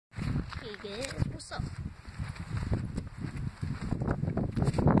Hey guys, what's up? I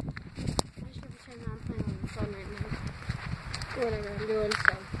should pretend I'm playing on the phone right now. Whatever I'm doing,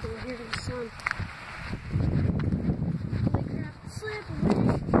 so I'm here to the sun. Holy crap, slip away.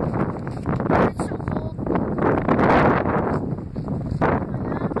 It's so cold. Oh my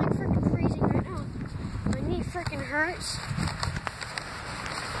god, I'm like freaking freezing right now. My knee freaking hurts.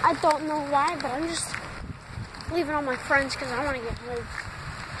 I don't know why, but I'm just leaving all my friends because I want to get home.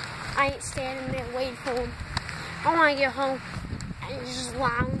 I ain't standing there waiting for them. I want to get home and just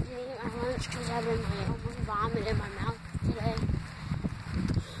lounge and eat my lunch because I've been like almost vomiting in my mouth today.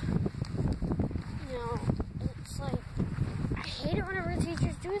 You know, it's like, I hate it whenever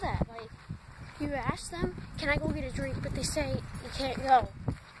teachers do that. Like, you ask them, can I go get a drink? But they say you can't go.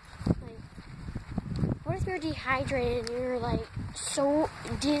 Like, what if you're dehydrated and you're like so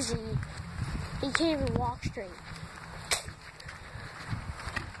dizzy you can't even walk straight?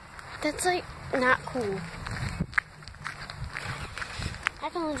 That's like not cool.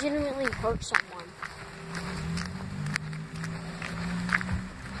 That can legitimately hurt someone.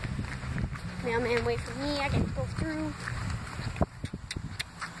 Mailman, wait for me. I can go through.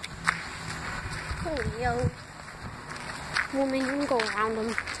 Holy yo. Woman, you can go around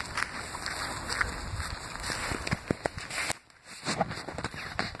them.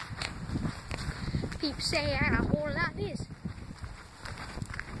 People say I got a whole lot of this.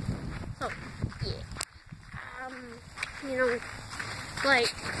 So, yeah. You know,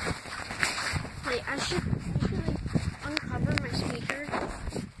 like I should like uncover my speaker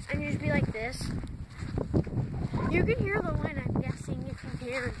and just be like this. You can hear the wind, I'm guessing, if you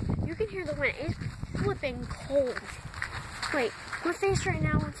can. You can hear the wind. It's flipping cold. Wait, my face right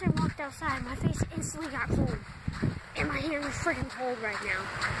now, once I walked outside, my face instantly got cold. And my hand is freaking cold right now.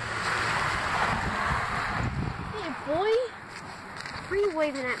 Hey, boy. Why are you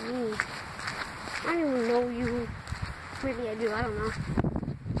waving at me? I don't even know you. Maybe I do, I don't know.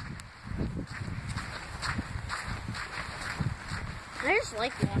 I just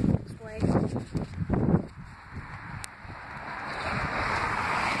like walking this way.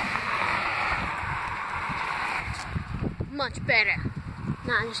 Much better.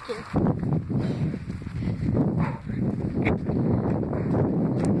 Nah, I'm just kidding.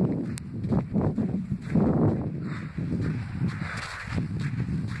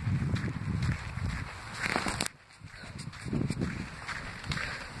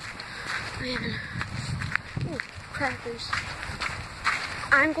 Man. Ooh, crackers.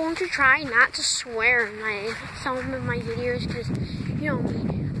 I'm going to try not to swear in some of my videos because, you know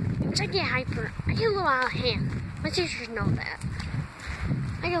me, once I get hyper, I get a little out of hand. My teachers know that.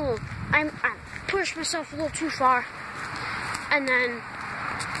 I get a little, I push myself a little too far, and then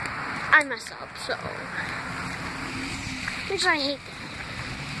I mess up, so, which I hate that.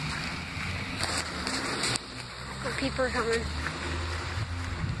 When people are coming.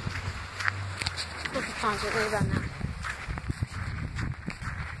 Look at pause it, right about now.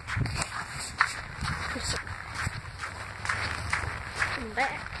 I'm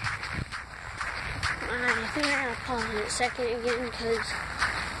back. I think I gotta pause it a second again because,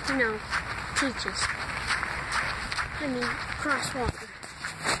 you know, teaches. I mean, crosswalker.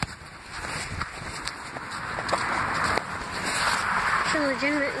 She'll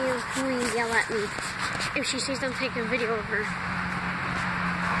legitimately yell at me if she sees them taking a video of her.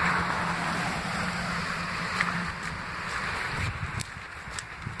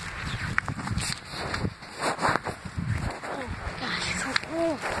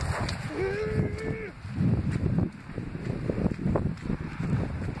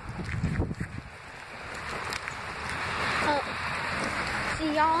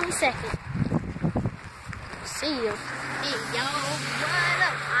 See y'all in a second. See you. Hey y'all, what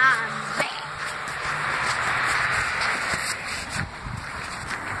up? I'm back.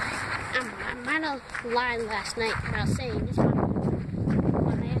 I might have lied last night about saying this one.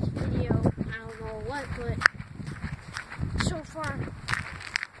 My last video, I don't know what, but so far,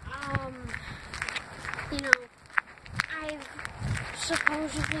 you know,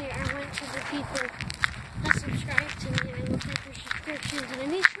 supposedly I went to the people that subscribe to me and I looked at their subscriptions and I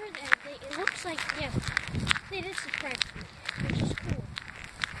made sure that it looks like, yes, they did subscribe to me, which is cool.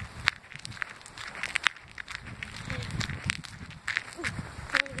 Yeah. Ooh,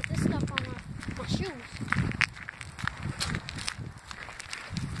 I'm gonna get this stuff on my shoes.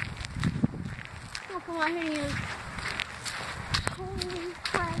 Oh, come on, here you go. Holy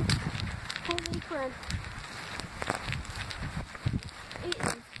crap. Holy crap. It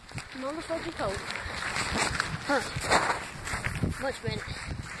is motherfucking cold. Huh. Much better.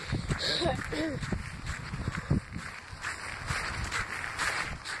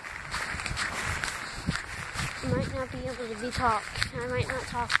 not be able to be talked. I might not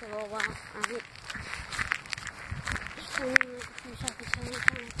talk for a little while. Alright. Just only like a few seconds, so I'm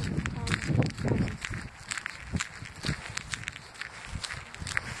trying to talk.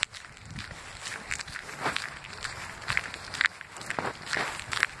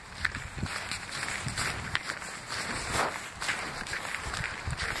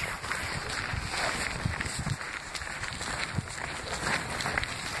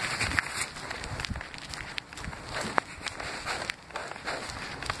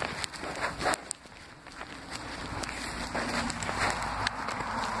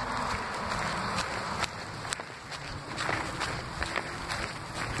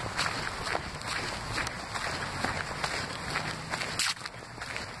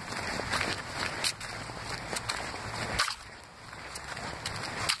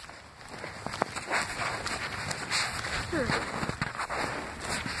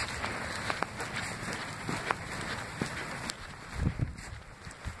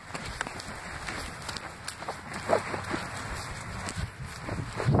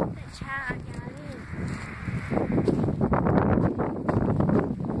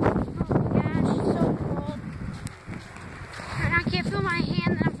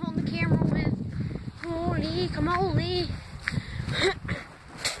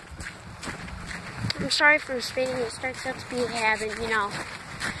 I'm sorry for spitting. It starts out to be a habit, you know.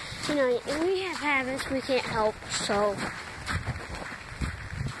 And we have habits we can't help, so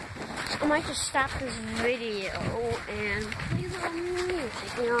I might just stop this video and play a little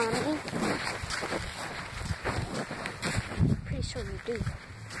music, you know what I mean? Pretty sure we do.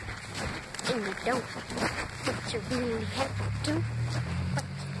 And we don't. But you really have to, but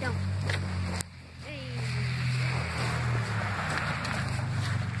you don't.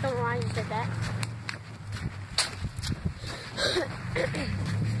 Don't know why you said that.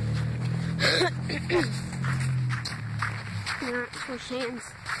 Not so chance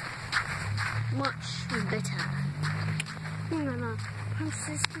much better. I'm gonna post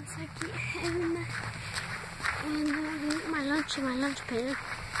this once I get home and I'm gonna eat my lunch in my lunch pail.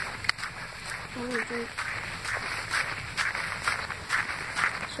 I'm gonna drink.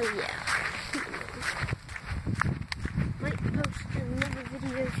 So yeah. Might post another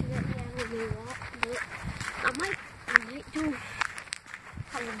video today. I don't know what, but I might do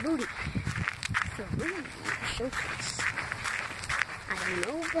Call of Duty for really showcase. I don't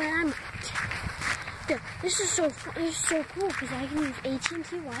know, but I might. This is so fun. This is so cool because I can use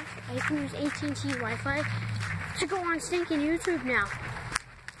AT&T Wi-Fi. I can use AT&T Wi-Fi to go on stinking YouTube now.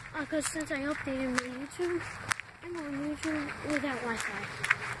 Because since I updated my YouTube, I'm on YouTube without Wi-Fi,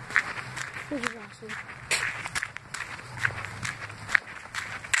 which is awesome.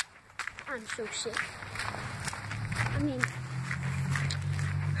 I'm so sick. I mean,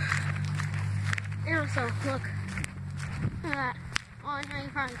 and also, look at that. Oh, now you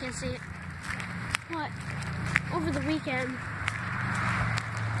probably can't see it. But over the weekend,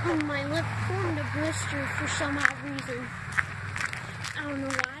 my lip formed a blister for some odd reason. I don't know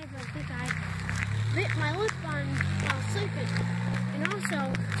why, but I think I bit my lip on while sleeping. And also,